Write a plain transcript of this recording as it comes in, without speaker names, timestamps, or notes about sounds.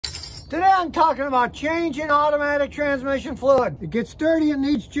Today I'm talking about changing automatic transmission fluid. It gets dirty, it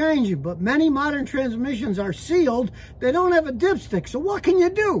needs changing, but many modern transmissions are sealed. They don't have a dipstick, so what can you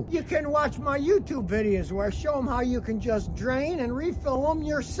do? You can watch my YouTube videos where I show them how you can just drain and refill them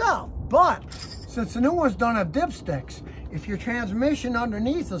yourself. But since the new ones don't have dipsticks, if your transmission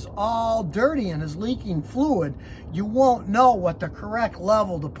underneath is all dirty and is leaking fluid, you won't know what the correct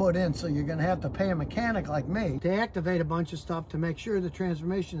level to put in, so you're gonna have to pay a mechanic like me to activate a bunch of stuff to make sure the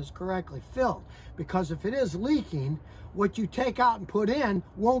transmission is correctly filled. Because if it is leaking, what you take out and put in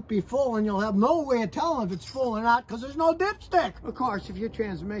won't be full, and you'll have no way of telling if it's full or not because there's no dipstick. Of course, if your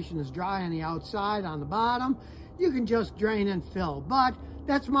transmission is dry on the outside, on the bottom, you can just drain and fill. But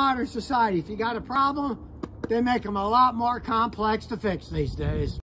that's modern society. If you got a problem, they make them a lot more complex to fix these days.